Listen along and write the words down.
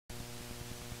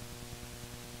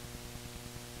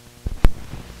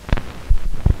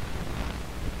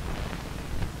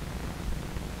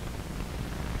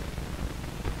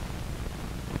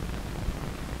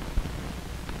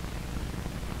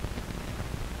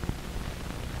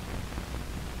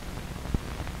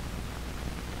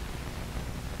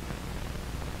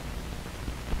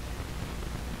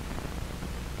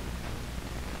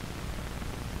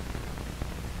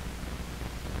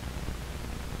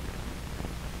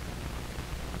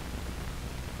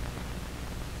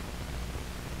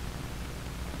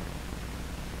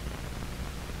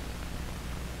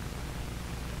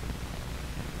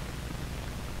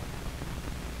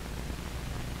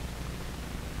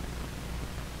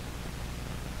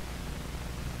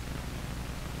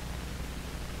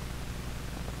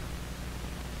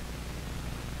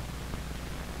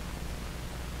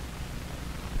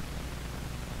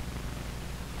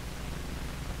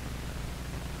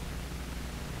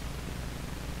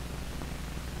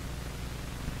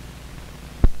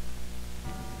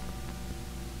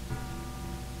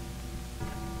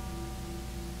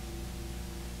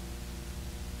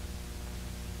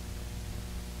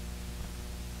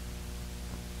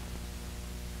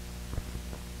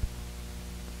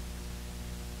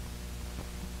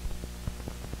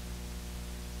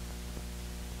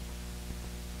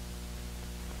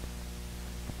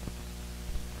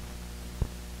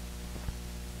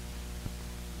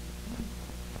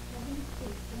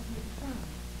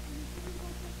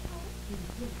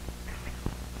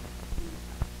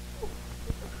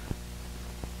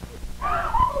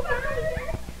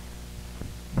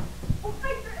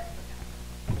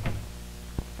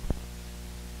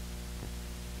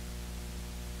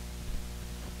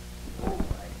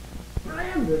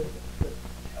hundreds.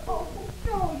 Oh,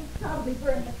 no, you probably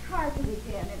burned the carpet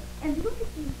again. And look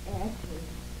at these ashes.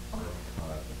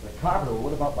 The carpet,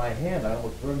 what about my hand? I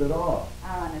almost burned it off.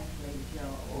 Honestly, Joe.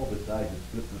 Oh, besides, it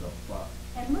slipped through the box.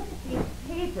 And look at these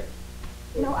papers.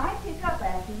 You know, I pick up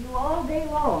after you all day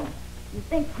long. You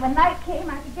think when night came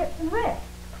I could get some rest.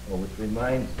 Oh, which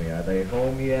reminds me, are they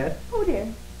home yet? Oh, dear.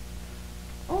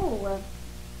 Oh,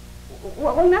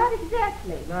 well, not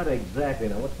exactly. Not exactly.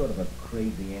 Now, what sort of a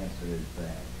crazy answer is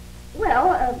that?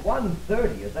 Well,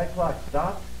 1:30. Is that clock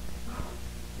stopped?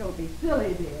 Don't be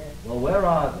silly, dear. Well, where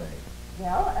are they?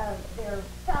 Well, they're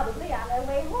probably on their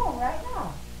way home right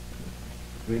now.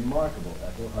 It's remarkable,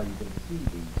 Ethel, how you can see these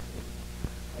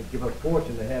things. I'd give a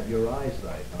fortune to have your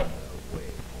eyesight on their way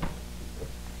home.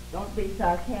 Don't be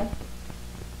sarcastic.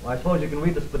 Well, I suppose you can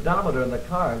read the speedometer in the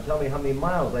car and tell me how many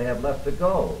miles they have left to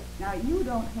go. Now, you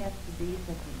don't have to be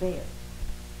such a bear.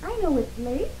 I know it's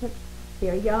late, but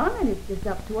they're young, and it's just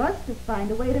up to us to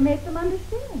find a way to make them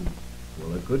understand.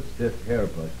 Well, a good stiff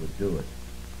hairbrush would do it.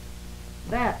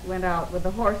 That went out with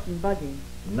the horse and buggy.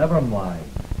 Never mind.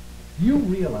 Do you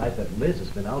realize that Liz has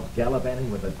been out gallivanting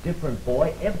with a different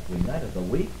boy every night of the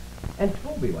week? And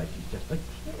told me like she's just a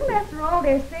kid. Well, after all,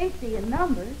 there's safety in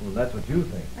numbers. Well, that's what you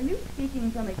think. Are you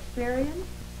speaking from experience?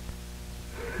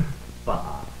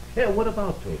 Bah. Yeah, what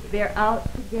about Toby? They're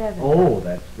out together. Oh,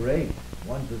 that's great.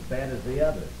 One's as bad as the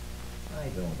other. I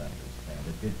don't understand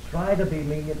it. You try to be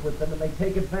lenient with them and they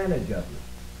take advantage of you.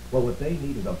 Well, what they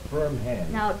need is a firm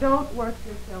hand. Now, don't work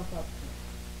yourself up to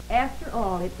it. After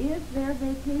all, it is their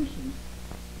vacation.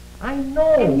 I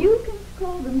know. And you can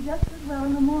scold them just as well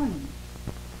in the morning.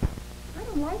 I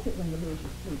don't like it when you lose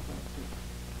your sleep like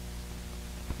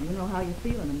this. You know how you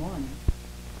feel in the morning.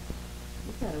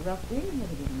 You've had a rough day ahead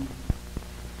of you.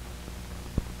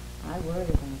 I worry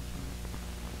about you.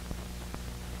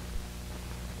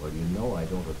 Well, you know I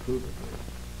don't approve of this.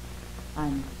 I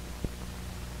know.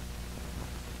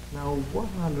 Now, what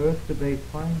on earth do they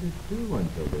find to do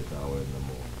until this hour in the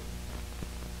morning?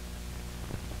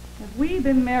 Have we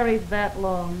been married that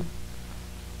long?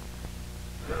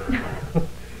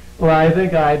 Well, I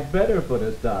think I'd better put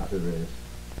a stop to this.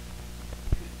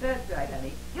 That's right,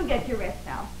 honey. You get your rest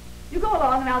now. You go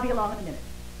along, and I'll be along in a minute.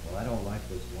 Well, I don't like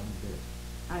this one bit.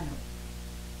 I know.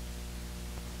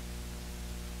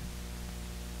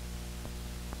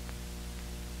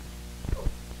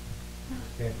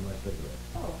 Stand for my cigarette.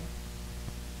 Oh.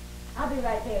 I'll be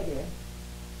right there, dear.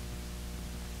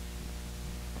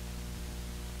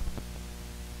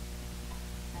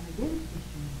 I'm against this,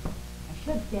 you know. I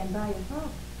should stand by your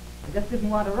father. I just didn't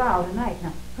want to row tonight.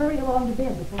 Now, hurry along to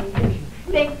bed before he leaves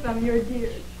you. Thanks, some your dear.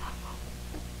 Such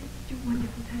a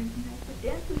wonderful time tonight. The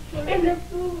dance was so And the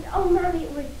food, oh, Mommy,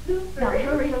 it was super. Now,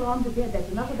 hurry along to bed. That's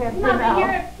enough of that for Mommy, now. you're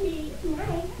a pea.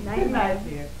 Night. Night, night,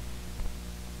 dear.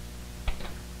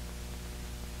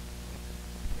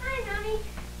 Hi, Mommy.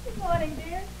 Good morning,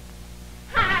 dear.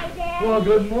 Hi, Daddy. Well,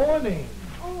 good morning.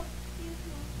 Oh, excuse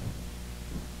me.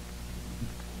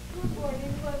 Good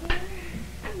morning, Mother.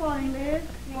 Good morning, Liz.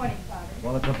 Good morning, Father.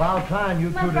 Well, it's about time you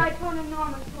two... Remember I told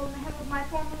Norma pulled ahead with my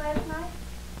formula last night?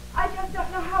 I just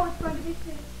don't know how it's going to be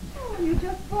fixed. Oh, you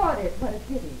just bought it. What a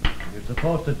pity. You're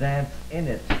supposed to dance in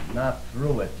it, not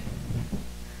through it.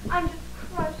 I'm just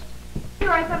crushed.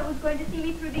 Sure, I thought it was going to see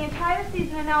me through the entire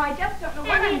season, and now I just don't know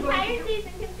what And I'm the going to entire do.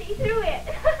 season can see through it.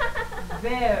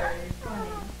 Very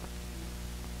funny.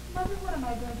 Mother, what am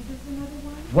I going to do for another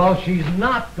one? Well, she's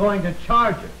not going to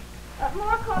charge it.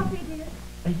 More coffee, dear.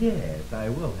 Yes, I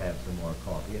will have some more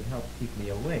coffee. It helps keep me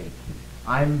awake.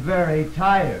 I'm very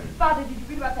tired. Father, did you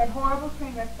read about that horrible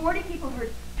train wreck? 40 people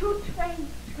hurt. 2 trains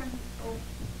turned over.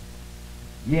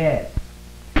 Yes.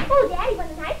 Oh, Daddy, what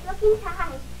a nice-looking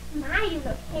tie. My, you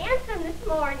look handsome this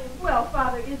morning. Well,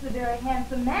 Father is a very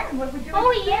handsome man. What would you Oh,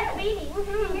 expect? yes, really.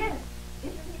 Mm-hmm. Yes.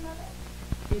 Isn't he,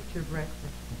 Mother? Eat your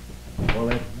breakfast. Well,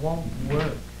 it won't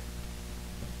work.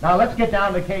 Now, let's get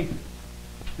down to cases.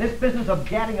 This business of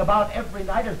gadding about every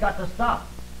night has got to stop.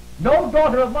 No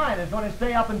daughter of mine is going to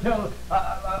stay up until...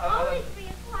 Only 3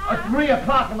 o'clock. 3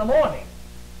 o'clock in the morning.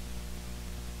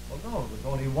 Well, no, it was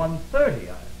only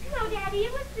 1:30. No, Daddy,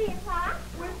 it was 3 o'clock.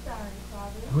 We're sorry,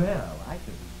 Father. Well, I should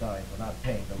be sorry for not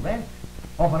paying the rent,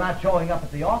 or for not showing up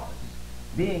at the office.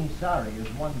 Being sorry is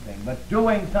one thing, but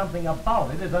doing something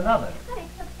about it is another. But it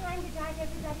took time to drive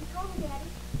everybody home, Daddy.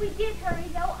 We did hurry,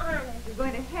 though, honest. You're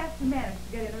going to have to manage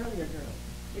to get in earlier, girl.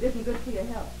 It isn't good for your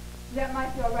health. That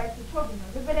might be all right for Toby,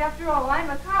 Mother, but after all, I'm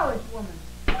a college woman.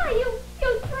 Why, you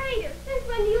traitor. Since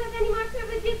when do you have any more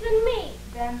privileges than me?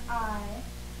 Then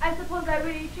I suppose I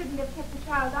really shouldn't have kept the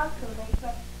child out so late,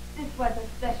 but This was a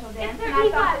special It dance.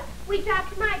 certainly was. We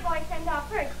dropped my boyfriend off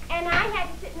first, and I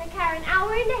had to sit in the car an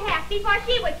hour and a half before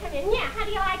she would come in. Yeah, how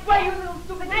do you like that? Well, you little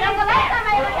stupid Well, the last time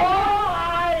I ever...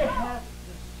 I have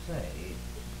to say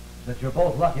that you're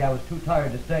both lucky I was too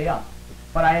tired to stay up.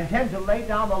 But I intend to lay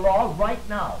down the law right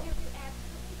now. You're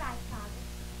absolutely right, Father.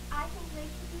 I think they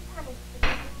should be punished for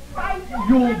this. Right.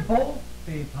 You'll both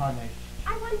be punished.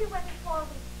 I wonder whether 4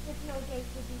 weeks with no dates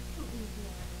would be too easy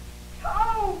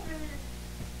on Toby!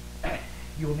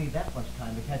 You'll need that much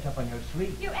time to catch up on your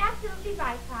sleep. You're absolutely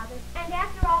right, Father. And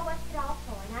after all, what's it all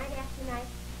for? And I'd ask tonight.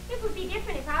 It would be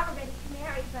different if I were ready to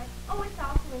marry, but, oh, it's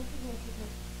also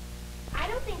insignificant. I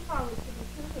don't think 4 weeks would be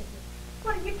too busy.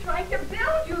 What are you trying to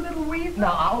build, you little weasel?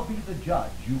 Now, I'll be the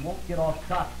judge. You won't get off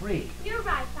scot-free. You're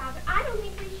right, Father. I don't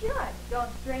think we should.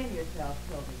 Don't strain yourself,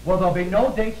 Toby. Well, there'll be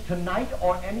no dates tonight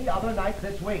or any other night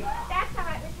this week. That's all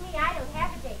right with me. I don't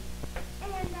have a date.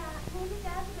 And, neither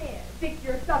does Liz. Stick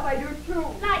your stuff, I do too.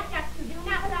 Like us to do,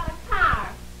 not without a car.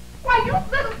 Why, you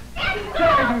little scoundrel!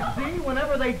 So, you see,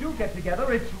 whenever they do get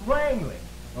together, it's wrangling.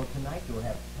 Well, tonight you'll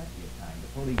have plenty of time to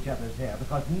pull each other's hair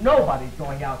because nobody's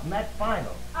going out, and that's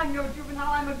final. I'm no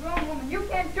juvenile. I'm a grown woman. You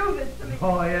can't do this to me.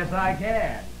 Oh, yes, I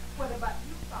can. What about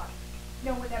you, Father?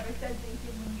 No one ever says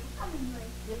anything when you come in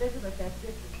late. Elizabeth, that's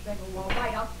disrespectful. All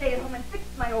right, I'll stay at home and fix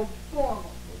my old formal.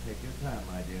 Well, take your time,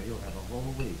 my dear. You'll have a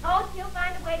whole week. Oh, she'll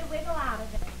find a way to wiggle out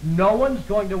of it. No one's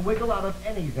going to wiggle out of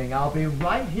anything. I'll be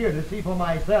right here to see for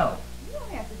myself. You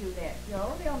don't have to do that,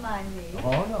 Joe. They'll mind me.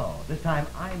 Oh, no. This time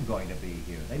I'm going to be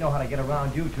here. They know how to get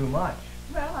around you too much.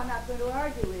 Well, I'm not going to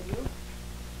argue with you.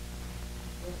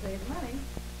 We'll save money.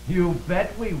 You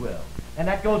bet we will. And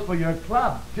that goes for your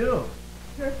club, too.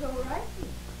 You're so right.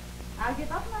 I'll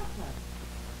give up my club.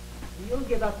 You'll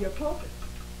give up your poker.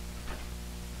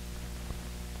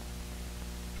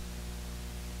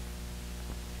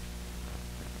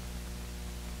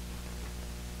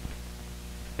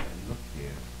 Look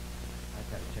here.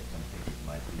 I've got to check some papers in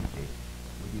my briefcase.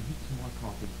 Will you heat some more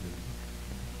coffee, please?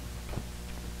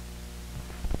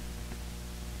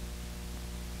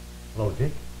 Hello,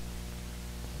 Dick.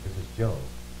 This is Joe.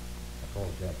 I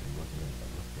called Jack and he wasn't in, but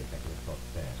look, Dick, I can't talk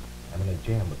fast. I'm in a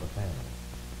jam with the family.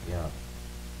 Yeah.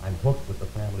 I'm hooked with the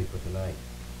family for tonight.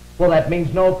 Well, that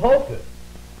means no poker.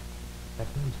 That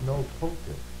means no poker.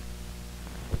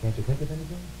 Well, can't you think of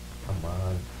anything? Come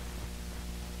on.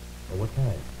 Well, what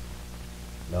kind?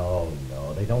 No,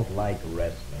 they don't like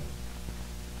wrestling.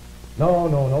 No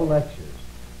lectures.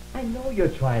 I know you're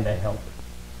trying to help.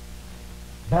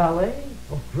 Ballet?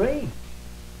 Oh, great.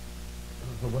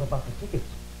 So what about the tickets?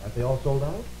 Aren't they all sold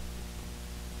out?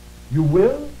 You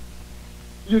will?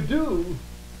 You do?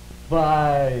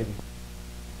 Fine.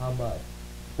 How much?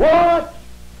 What?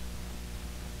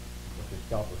 What's your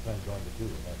scalper friend going to do?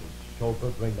 Have his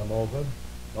chauffeur bring them over?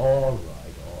 All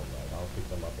right. I'll pick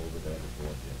them up over there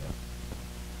before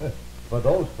dinner. For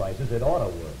those prices, it ought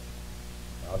to work.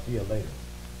 I'll see you later.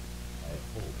 I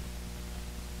hope.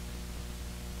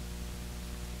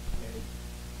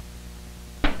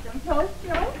 Some toast,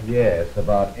 Joe? Yes,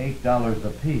 about $8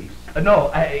 apiece.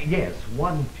 Yes,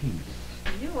 one piece.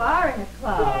 You are in a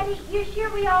club. Daddy, you're sure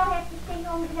we all have to stay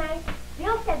home tonight?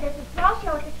 Bill said there's a small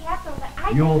show at the Capitol, but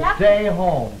I You'll just stay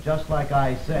home, just like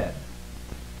I said.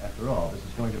 After all, this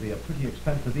is going to be a pretty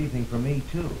expensive evening for me,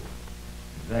 too.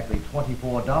 Exactly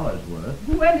 $24 worth.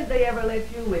 When did they ever let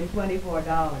you win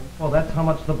 $24? Well, that's how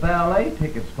much the ballet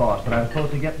tickets cost that I'm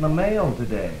supposed to get in the mail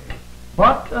today.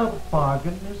 But a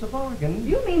bargain is a bargain.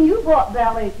 You mean you bought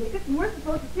ballet tickets and we're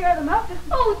supposed to tear them up just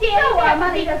to... Oh, Daddy, No, our that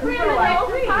money would be doesn't criminal. go like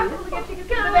It's impossible to get tickets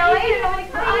to the ballet.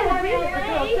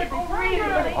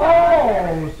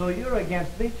 Oh, so you're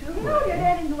against me, too. No, you're eh?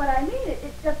 getting to what I mean.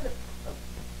 It's just that...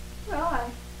 Well, I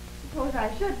suppose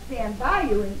I should stand by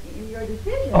you in your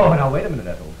decision. Oh, now, wait a minute,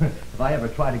 Ethel. If I ever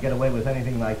tried to get away with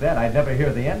anything like that, I'd never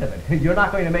hear the end of it. You're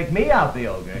not going to make me out the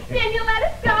ogre. Then you let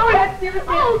us go. That's your...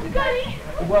 Oh, goody.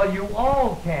 Well, you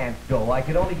all can't go. I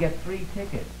could only get 3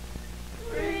 tickets.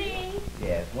 3.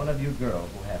 Yes, one of you girls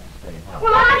will have to stay home.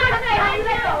 Well, I'm not saying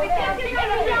no.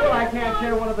 Well, I can't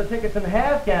share one of the tickets in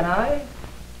half, can I?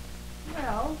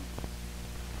 Well,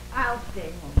 I'll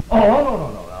stay home.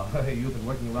 Oh, no. You've been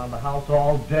working around the house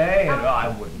all day, and I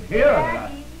wouldn't hear of it.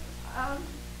 Daddy,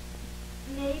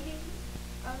 maybe,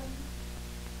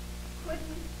 couldn't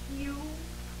you?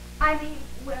 I mean,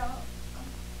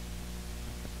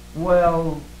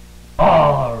 Well,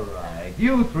 all right.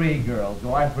 You 3 girls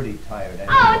go. I'm pretty tired anyway.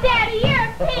 Oh, Daddy, you're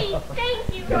a peach.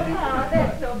 Thank you. Oh,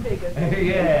 that's so big a thing.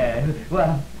 Yeah.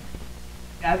 Well,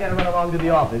 I've got to run along to the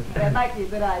office. That might be a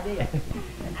good idea.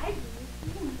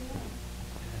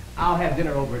 I'll have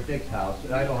dinner over at Dick's house.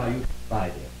 I know how you buy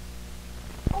it.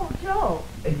 Oh, Joe.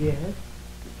 Yes.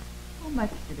 How much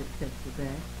did it set you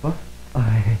back? Well,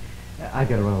 I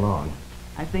gotta run along.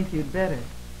 I think you'd better.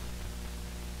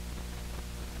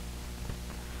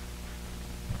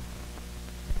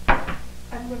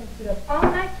 I'm going to sit up all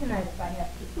night tonight if I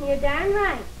have to. You're darn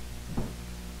right.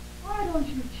 Why don't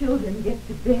you children get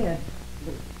to bed,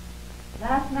 Lucy?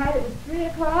 Last night it was 3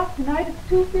 o'clock. Tonight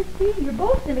it's 2:15. You're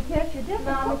both going to catch your dinner.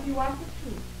 Mom, if you want the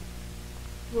truth,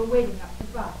 we're waiting up to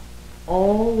Bob.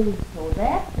 Oh, so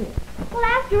that's it. Well,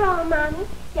 after all, Mommy,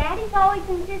 Daddy's always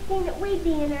insisting that we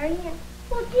be in early, and,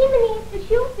 well, Jiminy needs the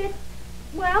shoe fit.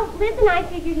 Well, Liz and I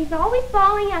figured he's always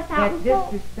following us out That's and so...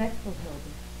 disrespectful, Hilda.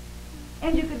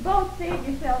 And you could both save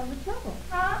yourselves the trouble.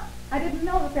 Huh? I didn't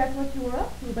know that that's what you were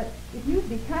up to, but if you'd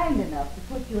be kind enough to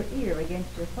put your ear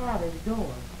against your father's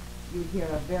door, you'd hear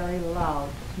a very loud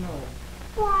snore.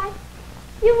 What?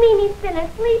 You mean he's been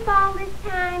asleep all this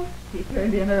time? He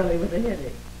turned in early with a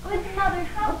headache. Listen, Mother,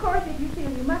 of course, if you feel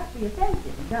you must be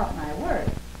offended and doubt my word,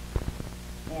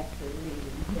 after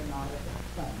leaving him out of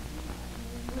the sun.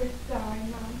 We're sorry,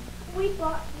 Mom. We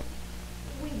thought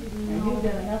we didn't And know. you've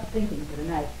done enough thinking for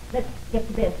tonight. Let's get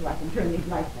to bed so I can turn these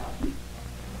lights out.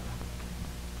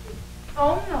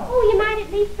 Oh, no. Oh, you might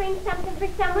at least bring something for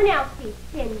someone else who's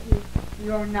stingy.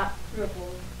 You're not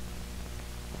crippled.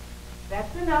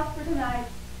 That's enough for tonight.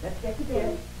 Let's get to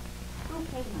bed.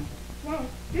 Okay, Mother. Night.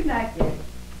 Good night, dear.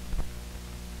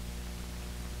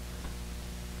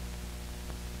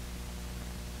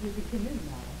 You can come in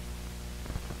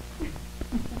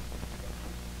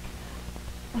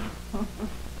now.